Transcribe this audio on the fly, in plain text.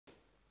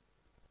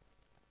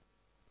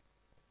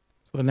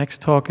So the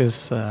next talk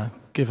is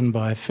given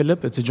by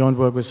Philip. It's a joint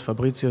work with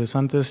Fabrizio De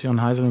Santis, Jon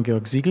Heisel, and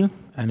Georg Siegel,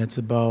 and it's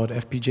about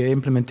FPGA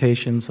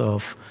implementations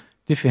of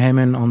Diffie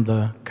Hellman on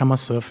the Kummer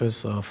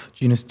surface of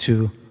Genus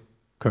 2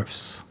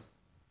 curves.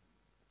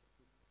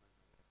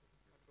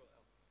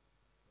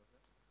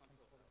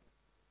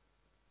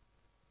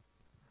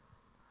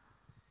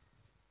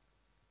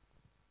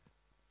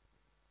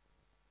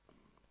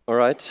 All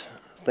right,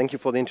 thank you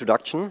for the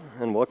introduction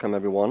and welcome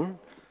everyone.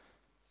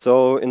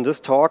 So in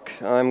this talk,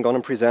 I'm going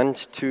to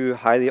present two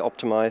highly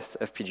optimized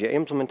FPGA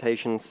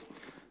implementations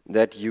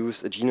that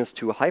use a Genus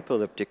 2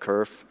 hyperelliptic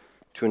curve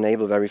to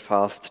enable very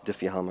fast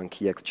Diffie-Hellman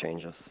key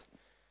exchanges.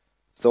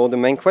 So the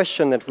main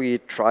question that we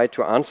tried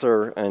to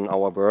answer in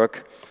our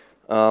work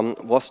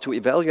was to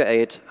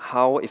evaluate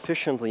how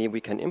efficiently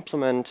we can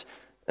implement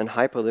an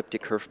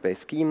hyperelliptic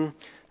curve-based scheme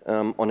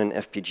on an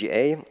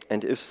FPGA,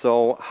 and if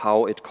so,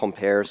 how it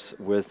compares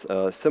with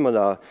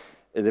similar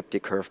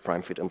elliptic curve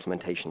prime field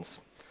implementations.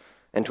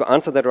 And to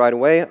answer that right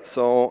away,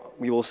 so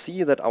we will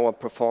see that our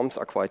performance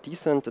are quite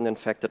decent, and in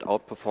fact it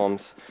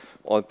outperforms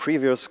all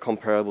previous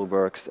comparable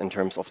works in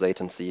terms of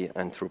latency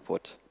and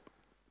throughput.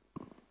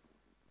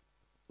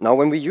 Now,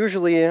 when we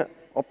usually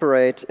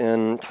operate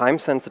in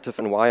time-sensitive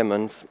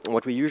environments,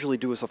 what we usually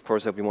do is, of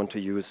course, that we want to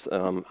use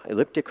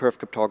elliptic curve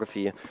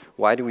cryptography.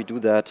 Why do we do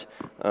that?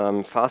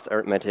 Fast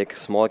arithmetic,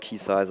 small key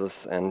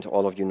sizes, and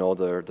all of you know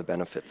the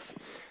benefits.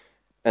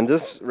 And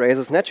this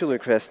raises naturally a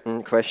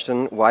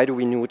question, why do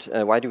we need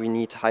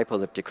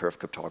hyperelliptic curve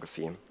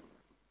cryptography?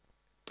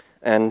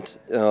 And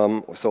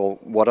so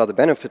what are the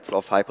benefits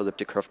of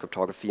hyperelliptic curve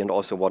cryptography, and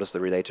also what is the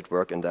related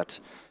work in that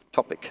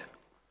topic?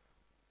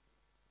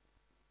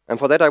 And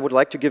for that, I would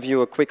like to give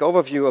you a quick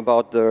overview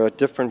about the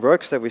different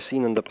works that we've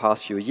seen in the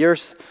past few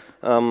years.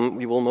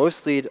 We will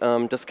mostly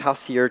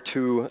discuss here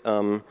two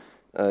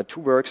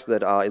works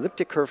that are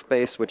elliptic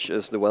curve-based, which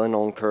is the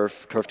well-known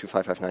curve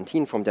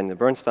 25519 from Daniel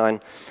Bernstein.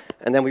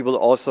 And then we will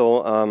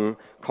also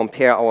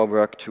compare our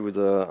work to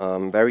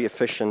the very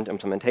efficient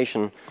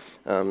implementation,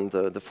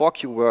 the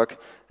 4Q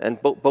work.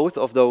 And both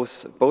of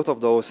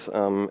those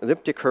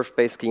elliptic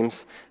curve-based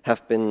schemes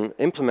have been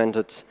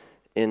implemented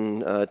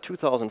in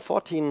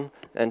 2014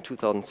 and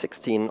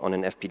 2016 on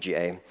an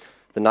FPGA.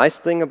 The nice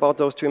thing about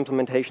those two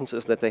implementations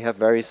is that they have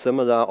very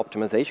similar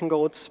optimization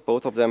goals.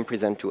 Both of them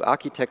present two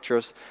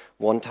architectures,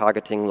 one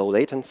targeting low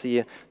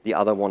latency, the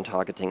other one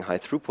targeting high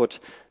throughput,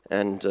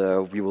 and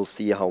we will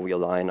see how we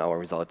align our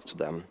results to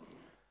them.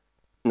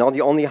 Now,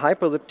 the only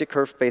hyperelliptic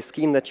curve-based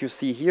scheme that you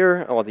see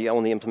here, or the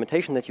only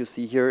implementation that you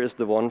see here, is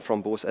the one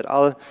from Bose et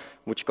al.,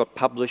 which got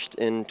published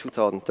in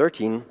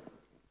 2013.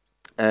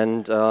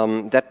 And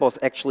that was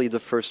actually the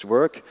first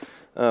work,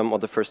 or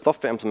the first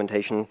software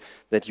implementation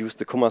that used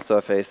the Kummer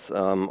surface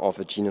of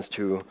a Genus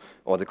 2,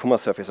 or the Kummer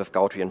surface of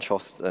Gautry and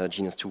Schoss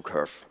Genus 2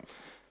 curve.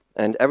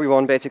 And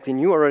everyone basically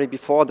knew already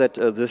before that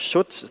this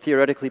should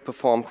theoretically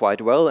perform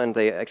quite well, and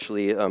they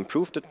actually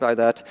proved it by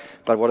that.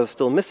 But what is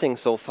still missing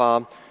so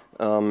far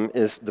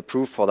is the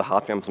proof for the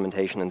hardware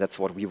implementation, and that's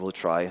what we will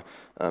try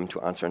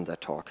to answer in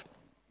that talk.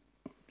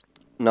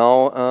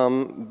 Now,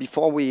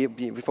 before we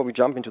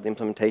jump into the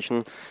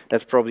implementation,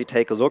 let's probably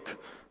take a look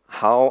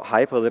how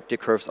hyperelliptic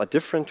curves are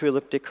different to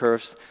elliptic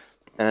curves,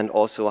 and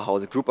also how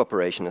the group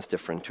operation is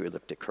different to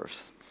elliptic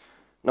curves.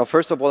 Now,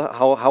 first of all,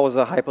 how is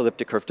a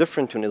hyperelliptic curve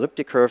different to an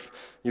elliptic curve?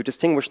 You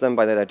distinguish them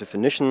by their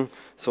definition.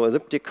 So,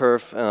 elliptic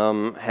curve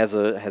has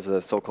a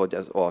so-called,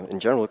 or in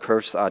general,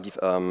 curves are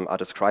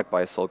described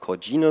by a so-called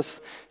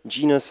genus.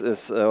 Genus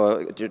is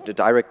the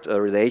direct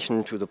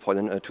relation to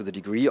the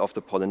degree of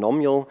the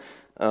polynomial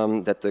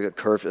that the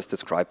curve is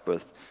described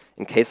with.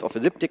 In case of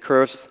elliptic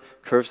curves,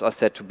 curves are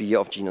said to be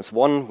of genus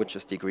 1, which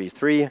is degree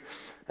 3.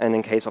 And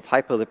in case of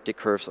hyperelliptic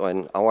curves, or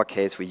in our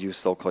case, we use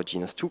so-called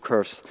genus 2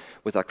 curves,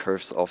 with our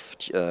curves of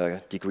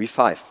degree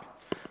 5.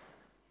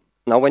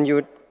 Now, when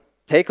you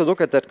take a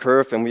look at that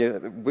curve, and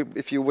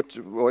if you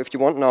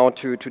want now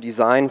to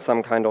design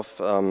some kind of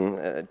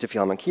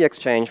Diffie-Hellman key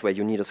exchange where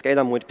you need a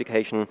scalar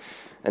multiplication,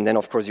 and then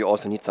of course you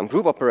also need some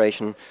group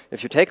operation.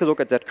 If you take a look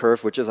at that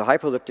curve, which is a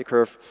hyperelliptic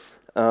curve,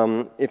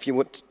 if you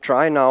would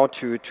try now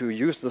to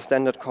use the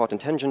standard chord and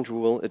tangent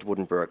rule, it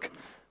wouldn't work.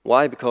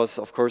 Why? Because,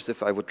 of course,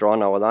 if I would draw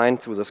now a line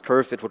through this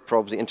curve, it would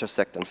probably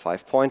intersect in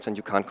 5 points, and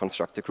you can't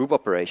construct the group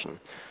operation.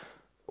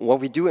 What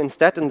we do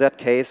instead in that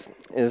case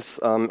is,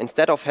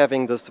 instead of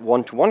having this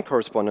one-to-one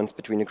correspondence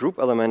between a group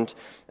element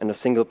and a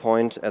single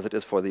point, as it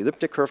is for the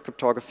elliptic curve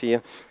cryptography,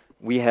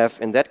 we have,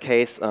 in that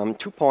case,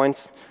 2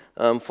 points,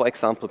 for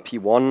example,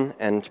 P1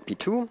 and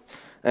P2.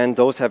 And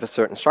those have a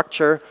certain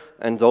structure,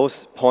 and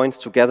those points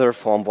together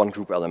form one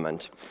group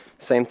element.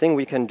 Same thing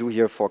we can do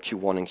here for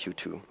Q1 and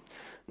Q2.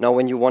 Now,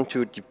 when you want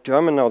to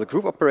determine now the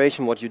group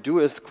operation, what you do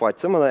is quite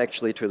similar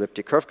actually to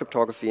elliptic curve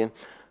cryptography.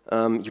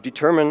 You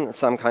determine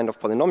some kind of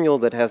polynomial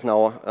that has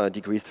now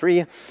degree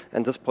 3,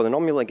 and this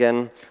polynomial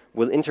again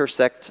will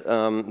intersect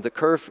the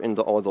curve in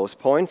all those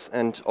points,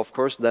 and of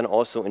course then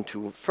also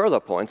into further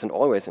points, and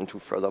always into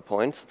further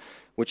points,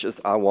 which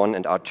is R1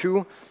 and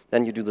R2.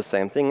 Then you do the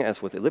same thing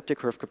as with elliptic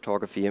curve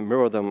cryptography,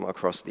 mirror them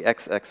across the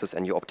x-axis,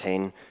 and you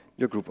obtain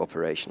your group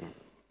operation.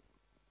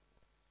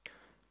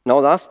 Now,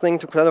 last thing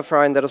to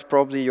clarify, and that is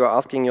probably you're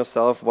asking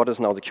yourself, what is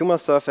now the Kummer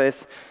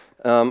surface?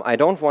 I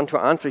don't want to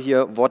answer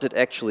here what it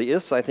actually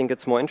is. I think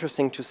it's more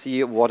interesting to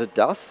see what it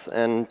does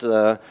and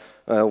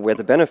where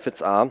the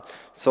benefits are.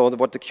 So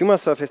what the Kummer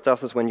surface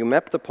does is when you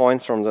map the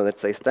points from the,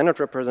 let's say, standard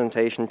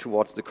representation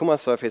towards the Kummer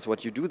surface,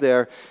 what you do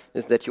there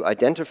is that you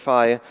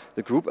identify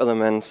the group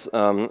elements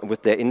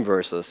with their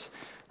inverses.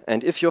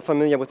 And if you're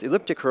familiar with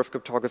elliptic curve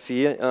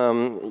cryptography,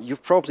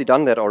 you've probably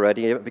done that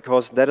already,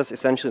 because that is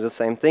essentially the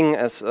same thing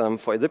as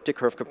for elliptic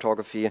curve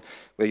cryptography,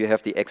 where you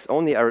have the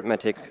x-only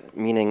arithmetic,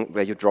 meaning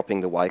where you're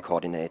dropping the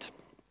y-coordinate.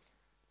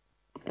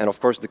 And of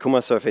course, the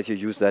Kummer surface, you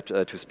use that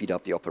to speed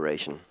up the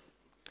operation.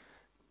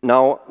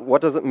 Now,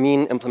 what does it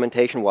mean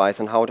implementation-wise,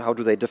 and how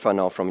do they differ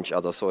now from each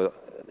other? So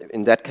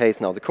in that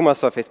case, now the Kummer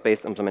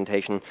surface-based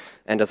implementation,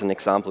 and as an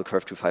example,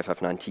 curve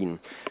 25519.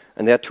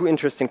 And there are two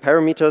interesting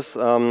parameters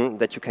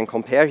that you can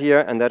compare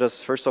here, and that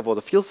is, first of all,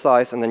 the field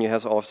size, and then you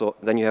have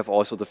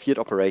also the field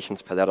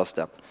operations per ladder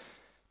step.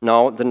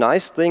 Now, the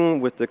nice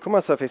thing with the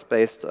Kummer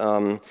surface-based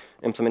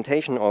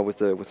implementation, or with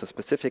the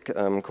specific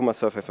Kummer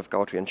surface of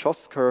Gautrian and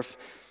Schost curve,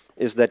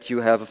 is that you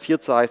have a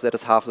field size that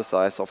is half the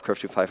size of curve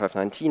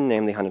 25519,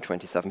 namely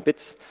 127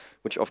 bits,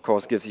 which of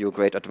course gives you a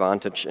great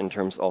advantage in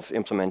terms of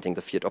implementing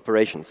the field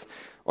operations.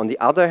 On the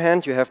other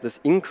hand, you have this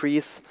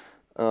increase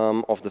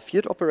of the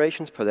field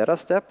operations per ladder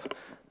step,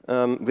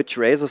 which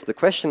raises the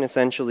question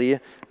essentially,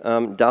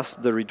 does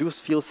the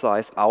reduced field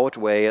size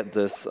outweigh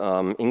this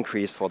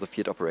increase for the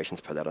field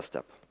operations per ladder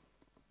step?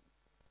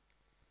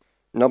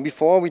 Now,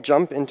 before we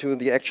jump into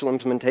the actual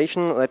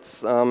implementation, let's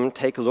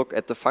take a look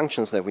at the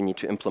functions that we need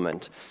to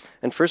implement.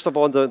 And first of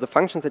all, the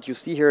functions that you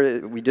see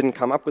here, we didn't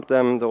come up with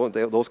them, though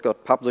those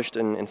got published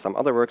in some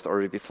other works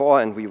already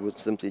before, and we would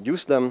simply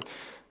use them.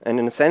 And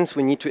in a sense,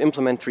 we need to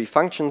implement three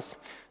functions.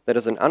 That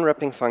is an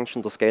unwrapping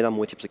function, the scalar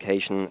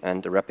multiplication,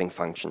 and a wrapping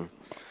function.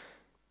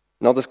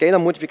 Now, the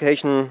scalar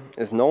multiplication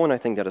is known. I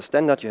think that is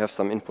standard. You have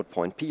some input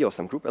point P or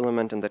some group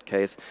element in that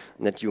case,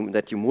 and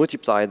that you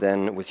multiply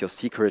then with your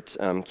secret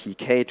key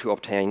K to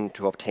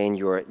obtain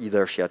your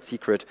either shared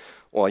secret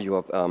or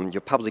your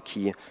public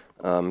key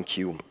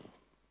Q.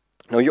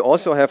 Now, you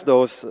also have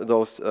those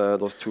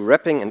two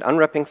wrapping and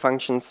unwrapping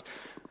functions.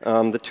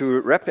 Why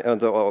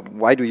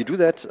do you do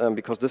that?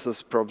 Because this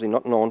is probably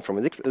not known from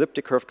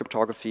elliptic curve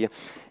cryptography.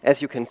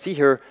 As you can see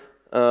here,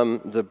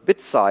 the bit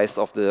size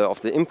of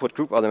the input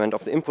group element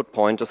of the input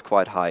point is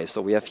quite high.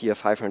 So we have here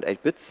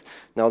 508 bits.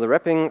 Now the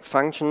wrapping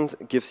function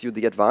gives you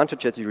the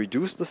advantage that you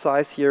reduce the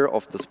size here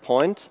of this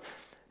point.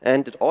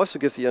 And it also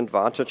gives you an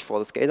advantage for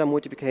the scalar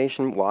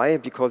multiplication. Why?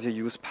 Because you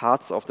use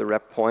parts of the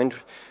wrap point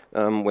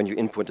when you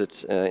input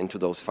it into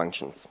those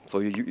functions. So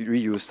you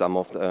reuse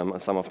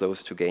some of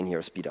those to gain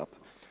here speed up.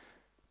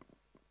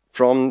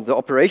 From the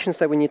operations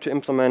that we need to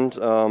implement,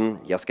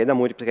 scalar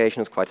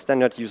multiplication is quite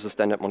standard. Use the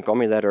standard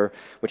Montgomery ladder,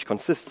 which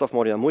consists of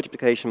modular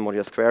multiplication,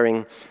 modular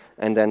squaring,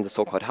 and then the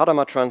so-called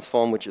Hadamard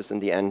transform, which is in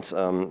the end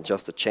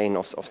just a chain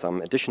of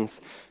some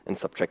additions and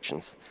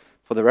subtractions.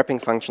 For the wrapping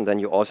function, then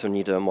you also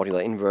need a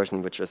modular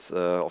inversion, which is,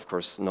 of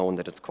course, known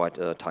that it's quite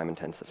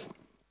time-intensive.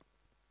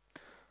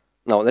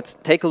 Now, let's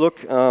take a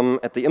look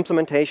at the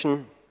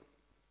implementation.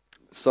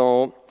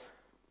 So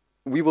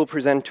we will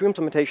present two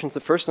implementations.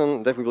 The first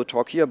one that we will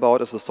talk here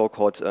about is the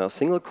so-called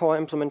single-core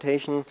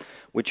implementation,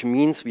 which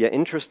means we are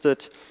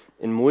interested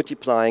in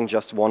multiplying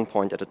just one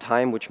point at a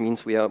time, which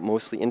means we are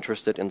mostly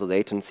interested in the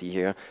latency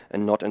here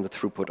and not in the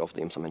throughput of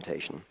the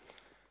implementation.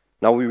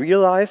 Now, we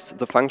realize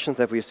the functions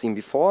that we've seen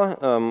before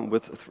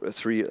with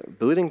three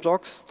building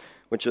blocks,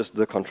 which is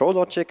the control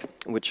logic,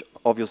 which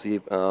obviously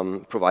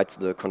provides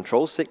the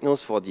control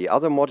signals for the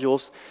other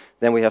modules.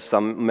 Then we have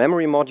some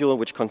memory module,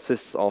 which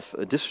consists of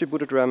a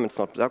distributed RAM. It's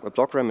not a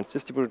block RAM, it's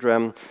distributed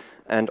RAM,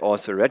 and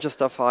also a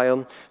register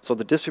file. So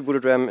the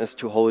distributed RAM is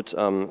to hold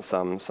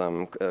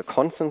some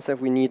constants that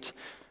we need,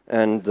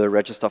 and the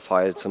register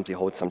file simply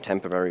holds some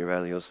temporary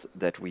values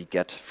that we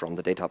get from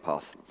the data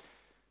path.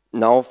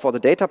 Now, for the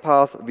data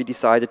path, we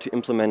decided to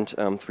implement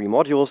three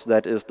modules.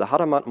 That is the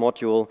Hadamard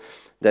module,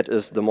 that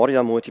is the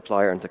modular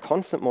multiplier, and the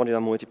constant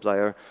modular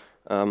multiplier.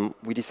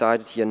 We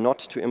decided here not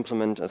to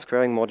implement a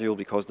squaring module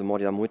because the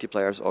modular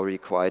multiplier is already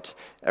quite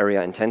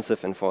area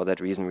intensive, and for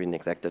that reason we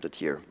neglected it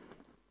here.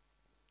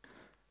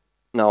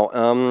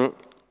 Now,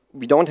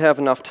 we don't have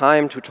enough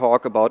time to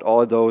talk about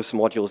all those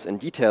modules in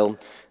detail,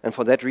 and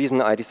for that reason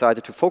I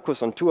decided to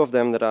focus on two of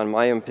them that are, in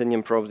my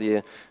opinion,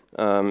 probably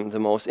the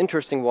most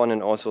interesting one,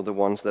 and also the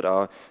ones that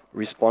are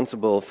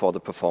responsible for the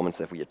performance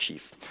that we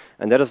achieve.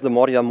 And that is the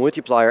modular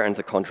multiplier and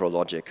the control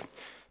logic.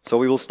 So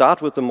we will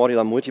start with the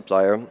modular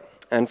multiplier,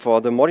 and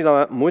for the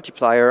modular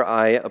multiplier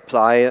I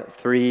apply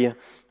three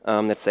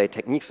let's say,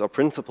 techniques or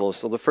principles.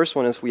 So the first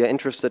one is we are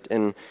interested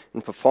in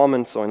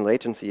performance, or in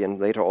latency, and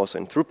later also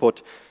in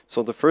throughput.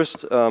 So the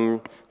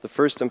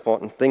first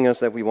important thing is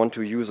that we want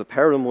to use a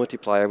parallel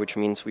multiplier, which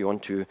means we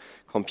want to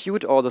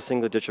compute all the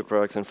single-digit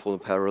products in full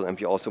parallel, and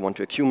we also want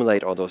to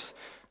accumulate all those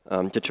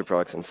digit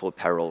products in full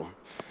parallel.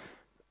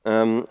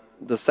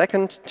 The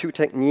second two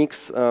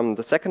techniques,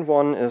 the second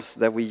one is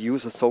that we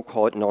use a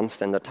so-called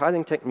non-standard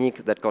tiling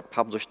technique that got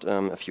published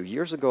a few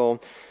years ago.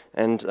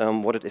 And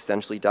what it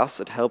essentially does,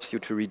 it helps you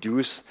to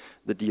reduce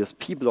the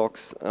DSP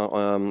blocks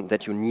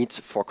that you need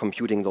for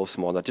computing those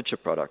smaller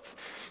digit products.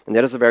 And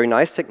that is a very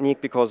nice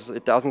technique because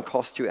it doesn't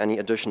cost you any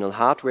additional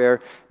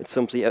hardware. It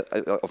simply,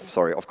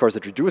 of course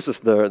it reduces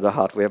the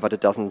hardware, but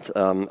it doesn't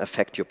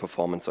affect your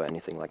performance or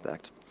anything like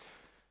that.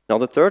 Now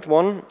the third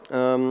one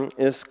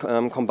is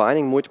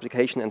combining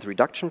multiplication and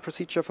reduction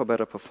procedure for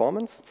better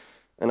performance.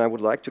 And I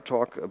would like to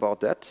talk about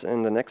that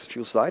in the next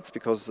few slides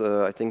because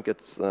I think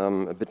it's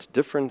a bit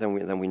different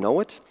than we know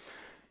it.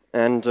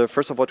 And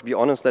first of all, to be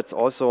honest, that's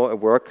also a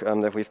work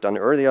that we've done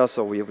earlier.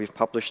 So we've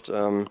published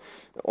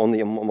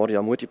only a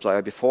modular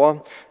multiplier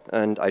before,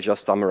 and I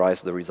just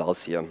summarized the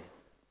results here.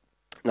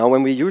 Now,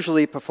 when we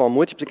usually perform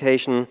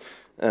multiplication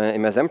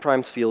in Mersenne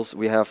primes fields,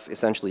 we have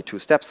essentially two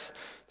steps.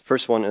 The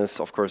first one is,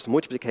 of course,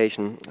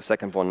 multiplication. The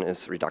second one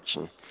is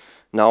reduction.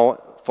 Now,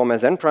 for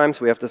Mersenne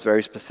primes, we have this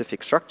very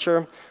specific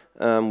structure,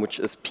 which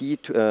is p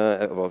to,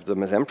 the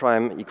Mersenne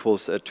prime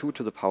equals 2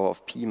 to the power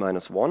of p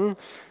minus 1.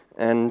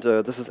 And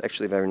this is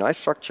actually a very nice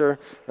structure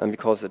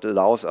because it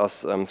allows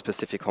us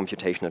specific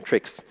computational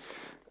tricks.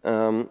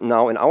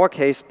 Now, in our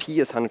case, p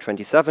is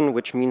 127,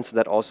 which means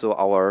that also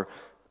our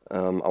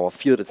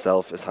field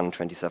itself is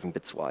 127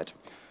 bits wide.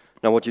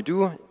 Now, what you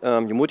do,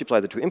 you multiply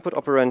the two input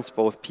operands,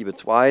 both p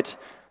bits wide,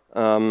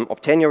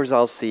 obtain your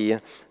result C.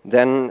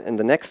 Then in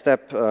the next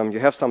step, you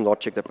have some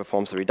logic that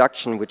performs a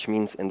reduction, which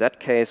means in that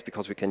case,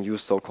 because we can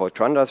use so-called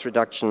Brandeis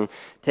reduction,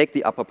 take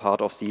the upper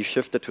part of C,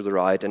 shift it to the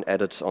right, and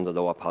add it on the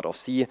lower part of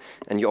C,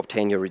 and you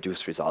obtain your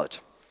reduced result.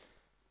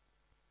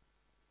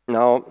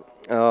 Now,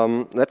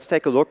 let's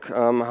take a look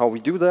how we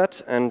do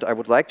that, and I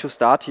would like to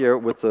start here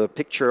with the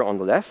picture on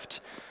the left.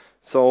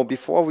 So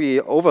before we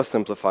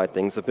oversimplify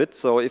things a bit,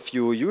 so if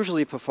you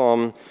usually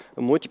perform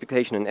a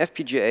multiplication in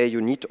FPGA,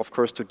 you need, of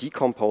course, to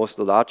decompose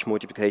the large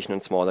multiplication in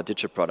smaller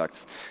digit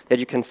products that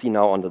you can see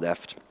now on the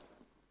left.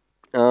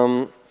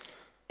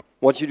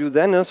 What you do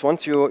then is,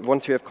 once you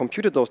have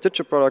computed those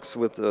digit products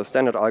with a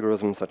standard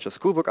algorithm such as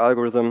schoolbook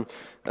algorithm,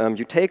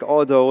 you take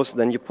all those,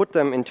 then you put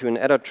them into an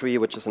adder tree,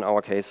 which is in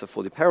our case a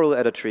fully parallel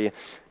adder tree,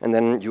 and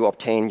then you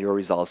obtain your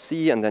result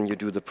C, and then you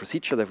do the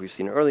procedure that we've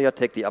seen earlier,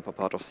 take the upper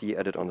part of C,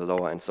 add it on the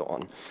lower, and so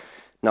on.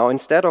 Now,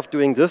 instead of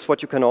doing this,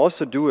 what you can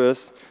also do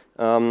is,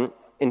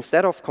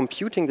 instead of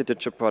computing the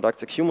digit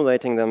products,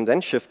 accumulating them,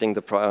 then shifting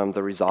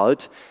the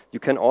result, you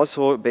can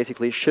also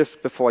basically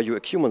shift before you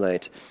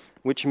accumulate.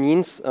 Which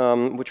means,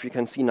 which we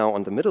can see now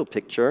on the middle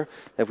picture,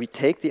 that we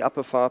take the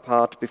upper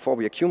part before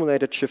we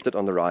accumulate it, shift it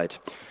on the right.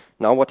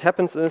 Now what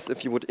happens is,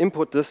 if you would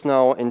input this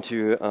now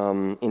into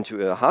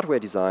a hardware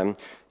design,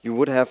 you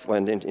would have,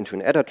 well, into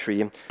an adder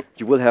tree,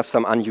 you will have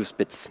some unused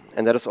bits.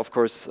 And that is, of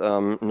course,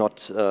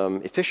 not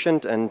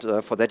efficient, and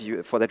for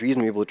that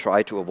reason, we will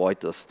try to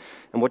avoid this.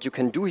 And what you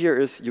can do here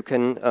is you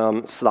can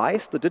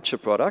slice the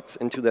digit products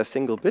into their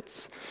single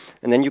bits,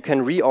 and then you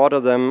can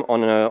reorder them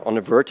on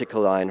a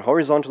vertical line.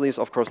 Horizontally is,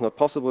 of course, not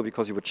possible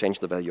because you would change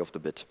the value of the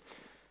bit.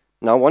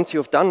 Now, once you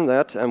have done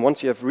that, and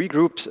once you have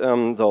regrouped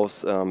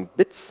those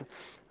bits,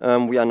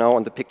 we are now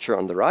on the picture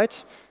on the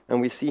right. And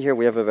we see here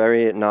we have a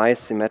very nice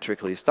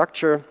symmetrically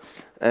structure.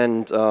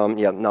 And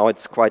yeah, now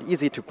it's quite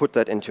easy to put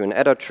that into an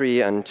adder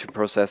tree and to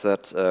process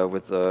that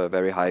with a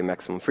very high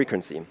maximum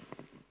frequency.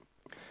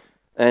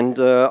 And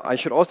I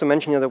should also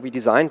mention here that we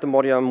designed the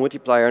modular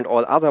multiplier and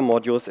all other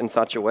modules in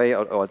such a way,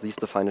 or at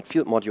least the finite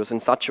field modules in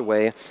such a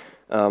way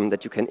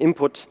that you can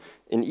input,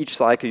 in each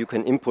cycle you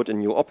can input a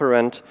new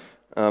operand,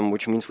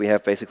 which means we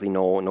have basically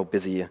no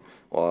busy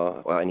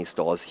or any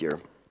stalls here.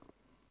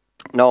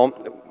 Now,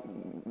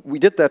 we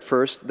did that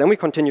first, then we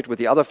continued with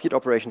the other field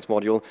operations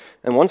module,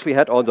 and once we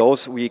had all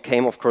those, we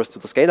came, of course, to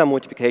the scalar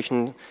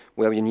multiplication,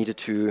 where we needed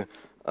to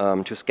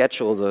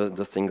schedule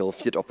the single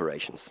field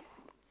operations.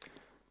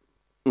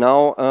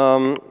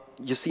 Now,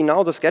 you see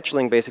now the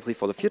scheduling basically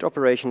for the field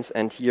operations,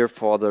 and here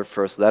for the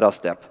first ladder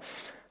step.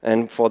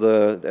 And for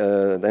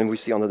then we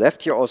see on the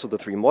left here also the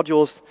three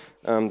modules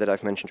that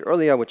I've mentioned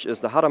earlier, which is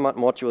the Hadamard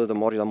module, the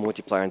modular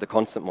multiplier, and the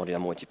constant modular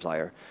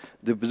multiplier.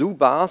 The blue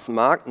bars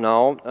mark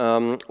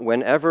now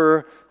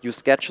whenever you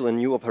schedule a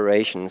new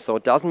operation. So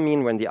it doesn't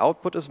mean when the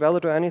output is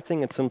valid or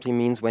anything, it simply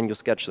means when you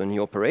schedule a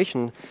new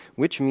operation,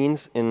 which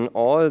means in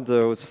all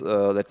those,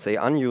 let's say,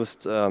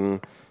 unused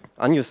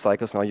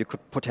cycles now, you could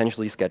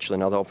potentially schedule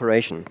another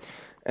operation.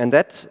 And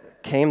that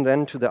came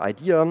then to the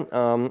idea,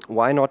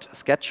 why not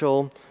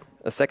schedule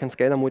a second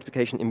scalar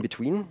multiplication in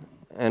between,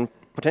 and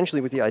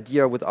potentially with the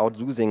idea without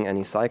losing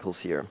any cycles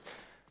here.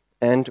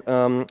 And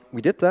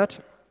we did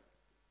that,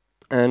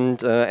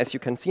 and as you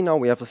can see now,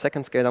 we have a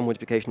second scalar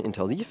multiplication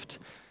interleaved,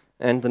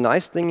 and the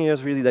nice thing here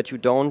is really that you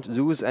don't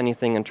lose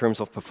anything in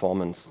terms of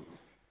performance.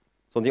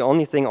 So the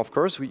only thing, of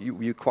course, we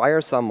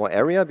require some more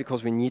area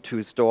because we need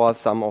to store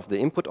some of the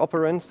input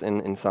operands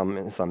in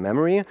some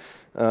memory.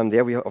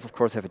 There we, of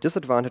course, have a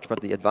disadvantage, but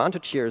the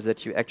advantage here is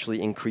that you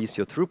actually increase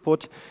your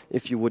throughput.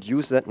 If you would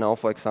use that now,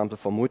 for example,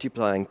 for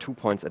multiplying 2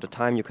 points at a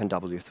time, you can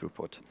double your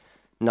throughput.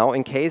 Now,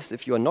 in case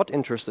if you are not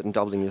interested in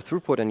doubling your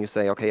throughput and you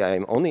say, okay, I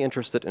am only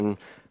interested in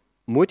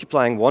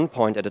multiplying 1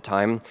 point at a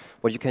time,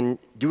 what you can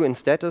do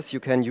instead is you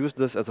can use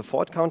this as a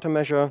fault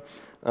countermeasure,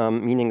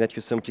 meaning that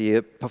you simply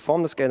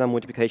perform the scalar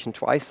multiplication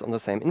twice on the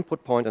same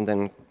input point and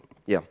then,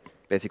 yeah,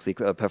 basically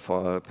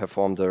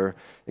perform the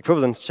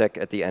equivalence check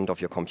at the end of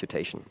your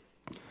computation.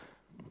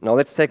 Now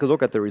let's take a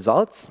look at the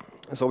results.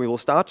 So we will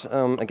start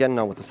again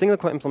now with a single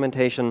core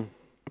implementation,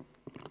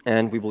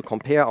 and we will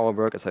compare our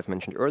work, as I've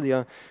mentioned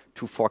earlier,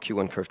 to 4Q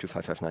and Curve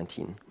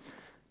 25519.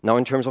 Now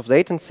in terms of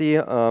latency,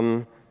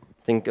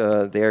 I think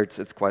there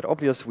it's quite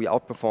obvious. We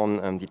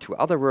outperform the 2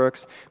 other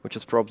works. Which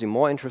is probably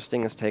more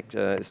interesting is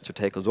to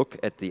take a look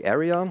at the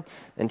area.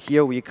 And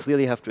here we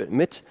clearly have to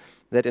admit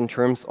that in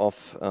terms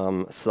of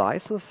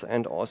slices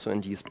and also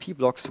in DSP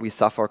blocks, we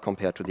suffer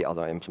compared to the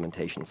other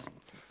implementations.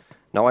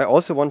 Now I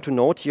also want to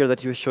note here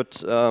that you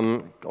should,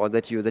 or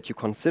that you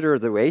consider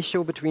the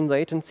ratio between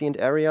latency and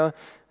area.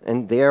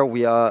 And there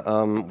we are,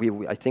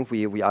 I think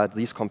we are at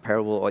least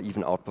comparable or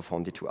even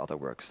outperform the 2 other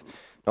works.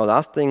 Now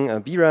last thing,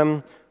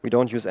 BRAM. We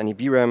don't use any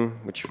BRAM,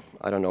 which,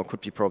 I don't know,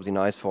 could be probably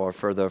nice for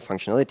further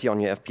functionality on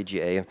your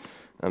FPGA,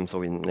 so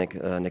we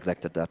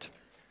neglected that.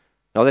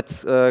 Now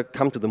let's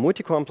come to the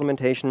multi-core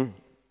implementation.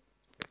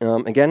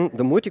 Again,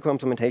 the multi-core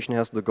implementation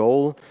has the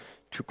goal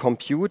to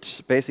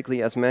compute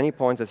basically as many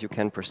points as you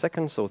can per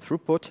second, so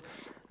throughput.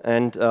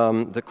 And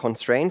the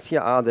constraints here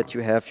are that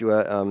you have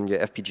your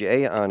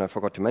FPGA, and I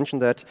forgot to mention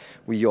that.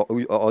 We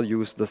all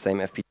use the same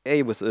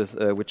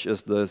FPGA, which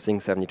is the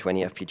Sync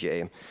 7020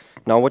 FPGA.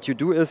 Now what you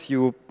do is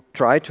you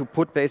try to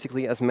put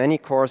basically as many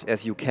cores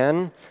as you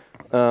can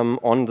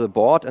on the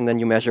board, and then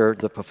you measure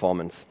the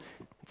performance.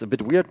 It's a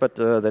bit weird, but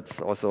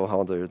that's also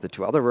how the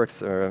 2 other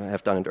works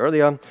have done it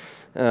earlier.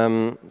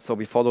 So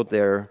we followed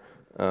their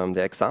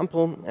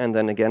example, and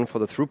then again for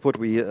the throughput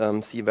we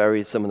see a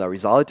very similar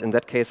result. In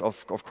that case,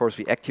 of course,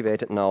 we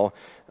activated now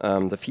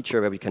the feature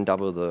where we can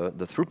double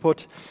the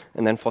throughput.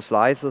 And then for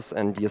slices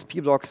and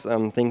DSP blocks,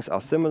 things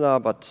are similar,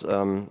 but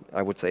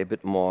I would say a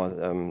bit more,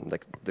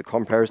 like the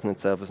comparison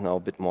itself is now a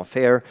bit more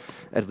fair,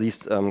 at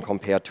least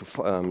compared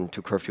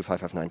to Curve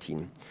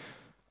 25519.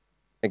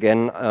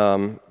 Again,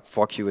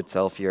 4Q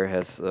itself here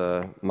has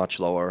much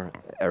lower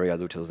area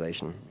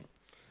utilization.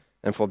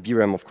 And for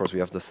BRAM, of course, we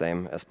have the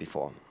same as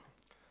before.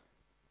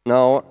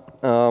 Now,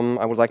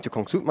 I would like to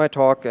conclude my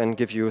talk and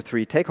give you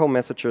 3 take-home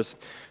messages.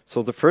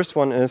 So the first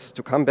one is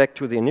to come back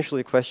to the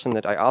initial question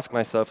that I asked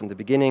myself in the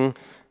beginning,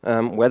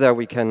 whether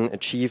we can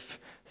achieve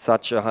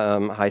such a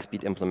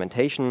high-speed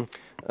implementation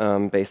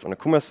based on a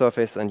Kummer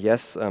surface. And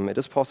yes, it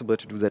is possible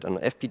to do that on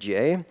an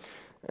FPGA.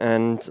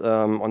 And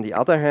on the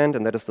other hand,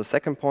 and that is the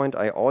second point,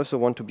 I also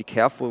want to be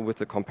careful with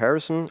the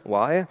comparison.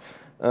 Why?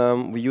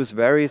 We use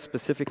very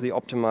specifically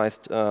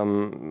optimized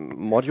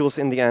modules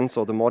in the end,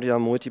 so the modular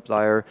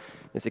multiplier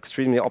is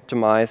extremely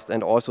optimized,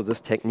 and also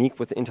this technique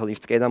with the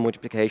interleaved scalar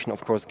multiplication,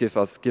 of course, gives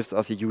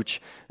us a huge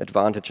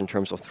advantage in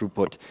terms of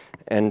throughput.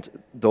 And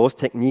those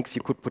techniques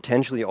you could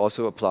potentially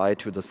also apply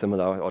to the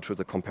similar or to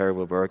the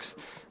comparable works,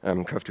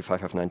 Curve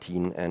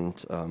 25519 and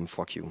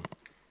 4Q.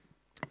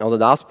 Now the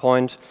last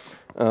point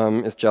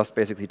is just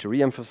basically to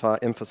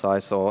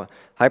re-emphasize, so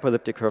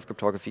hyperelliptic curve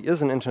cryptography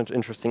is an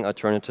interesting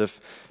alternative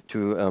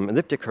to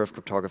elliptic curve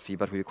cryptography,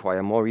 but we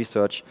require more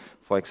research.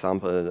 For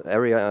example,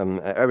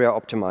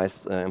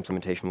 area-optimized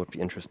implementation would be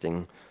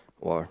interesting,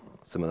 or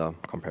similar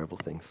comparable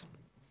things.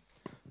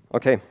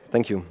 Okay,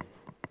 thank you.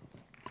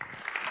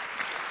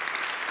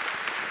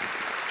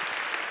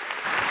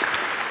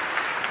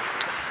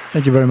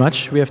 Thank you very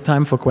much. We have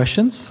time for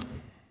questions.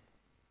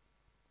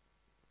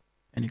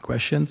 Any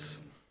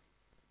questions?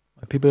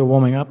 People are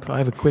warming up. I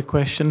have a quick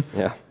question.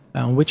 Yeah.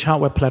 On which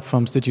hardware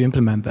platforms did you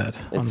implement that?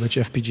 On which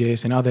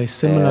FPGAs? And are they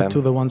similar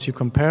to the ones you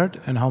compared?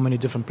 And how many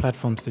different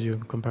platforms did you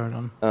compare it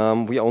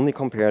on? We only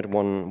compared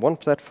one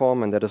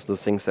platform, and that is the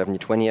Sync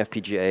 7020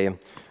 FPGA.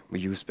 We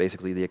used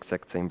basically the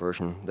exact same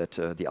version that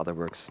the other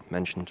works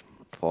mentioned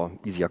for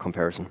easier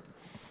comparison.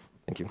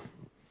 Thank you.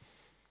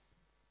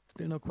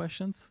 Still no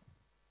questions?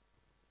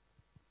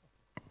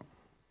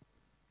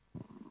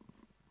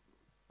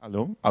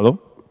 Hello? Hello?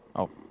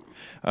 Oh.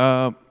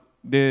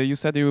 You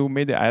said you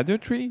made the adder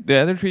tree. The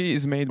adder tree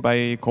is made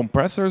by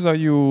compressors, or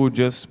you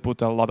just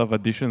put a lot of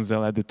additions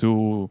and added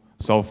to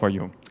solve for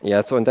you?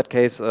 Yeah, so in that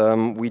case,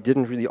 we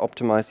didn't really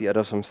optimize the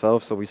adders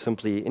themselves, so we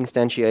simply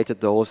instantiated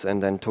those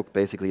and then took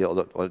basically,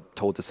 or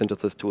told the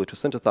synthesis tool to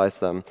synthesize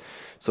them.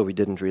 So we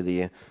didn't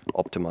really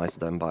optimize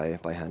them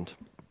by hand.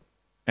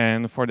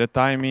 And for the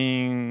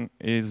timing,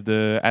 is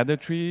the adder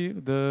tree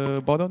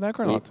the bottleneck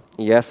or not?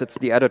 Yes, it's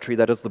the adder tree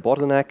that is the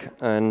bottleneck,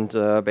 and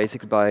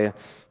basically by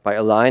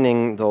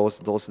aligning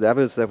those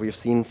levels that we've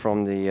seen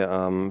from the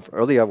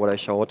earlier what I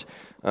showed,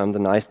 the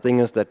nice thing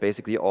is that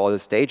basically all the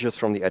stages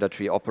from the adder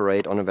tree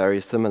operate on a very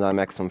similar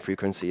maximum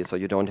frequency. So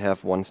you don't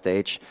have one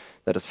stage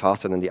that is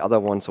faster than the other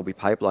one. So we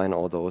pipeline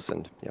all those,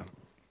 and yeah.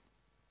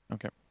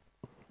 Okay.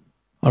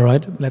 All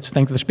right, let's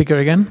thank the speaker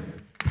again.